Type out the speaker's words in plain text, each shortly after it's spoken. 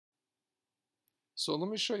So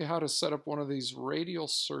let me show you how to set up one of these radial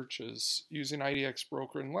searches using IDX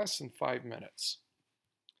Broker in less than 5 minutes.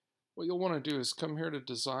 What you'll want to do is come here to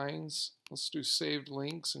Designs. Let's do Saved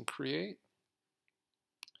Links and Create.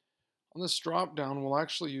 On this drop down, we'll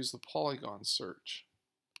actually use the Polygon search.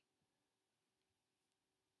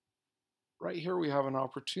 Right here we have an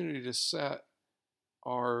opportunity to set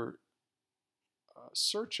our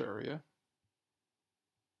search area.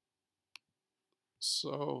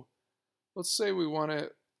 So let's say we want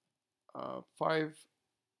it 5-mile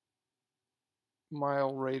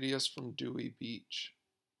radius from Dewey Beach.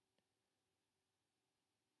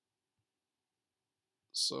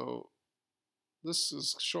 So this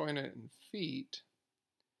is showing it in feet.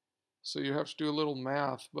 So you have to do a little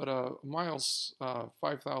math, but a mile's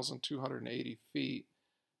 5,280 feet.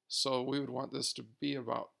 So we would want this to be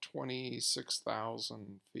about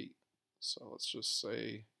 26,000 feet. So let's just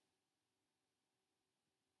say,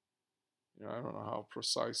 I don't know how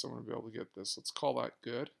precise I'm going to be able to get this. Let's call that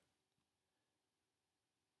good.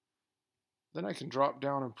 Then I can drop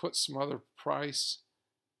down and put some other price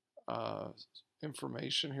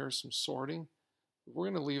information here, some sorting. We're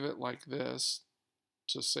going to leave it like this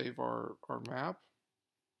to save our map.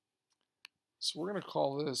 So we're going to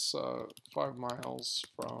call this 5 miles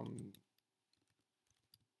from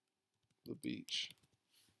the beach.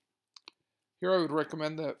 Here I would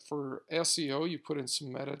recommend that for SEO you put in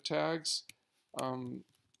some meta tags.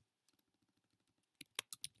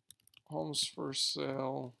 Homes for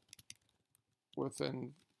sale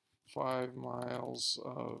within 5 miles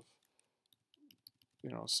of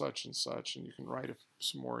such and such, and you can write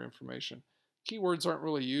some more information. Keywords aren't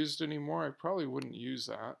really used anymore. I probably wouldn't use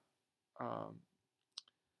that.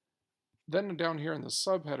 Then down here in the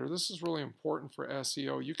subheader, this is really important for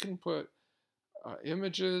SEO. You can put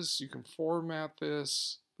images, you can format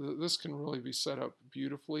this. This can really be set up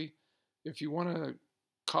beautifully. If you want to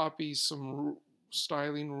copy some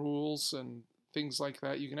styling rules and things like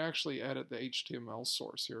that, you can actually edit the HTML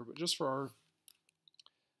source here. But just for our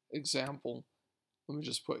example, let me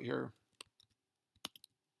just put here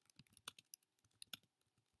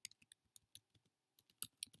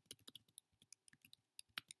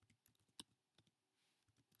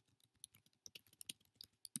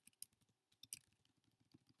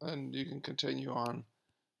and you can continue on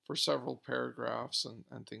for several paragraphs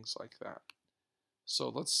and things like that. So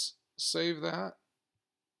let's save that.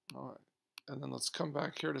 All right. And then let's come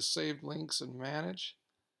back here to Saved Links and Manage.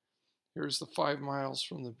 Here's the 5 miles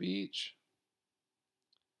from the beach.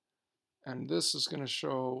 And this is going to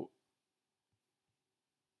show,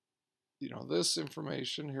 this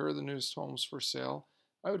information. Here are the newest homes for sale.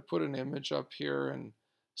 I would put an image up here and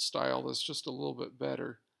style this just a little bit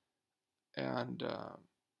better. And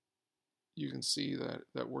you can see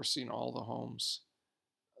that we're seeing all the homes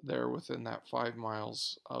there within that 5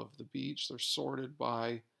 miles of the beach. They're sorted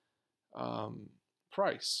by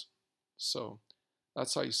price. So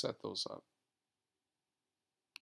that's how you set those up.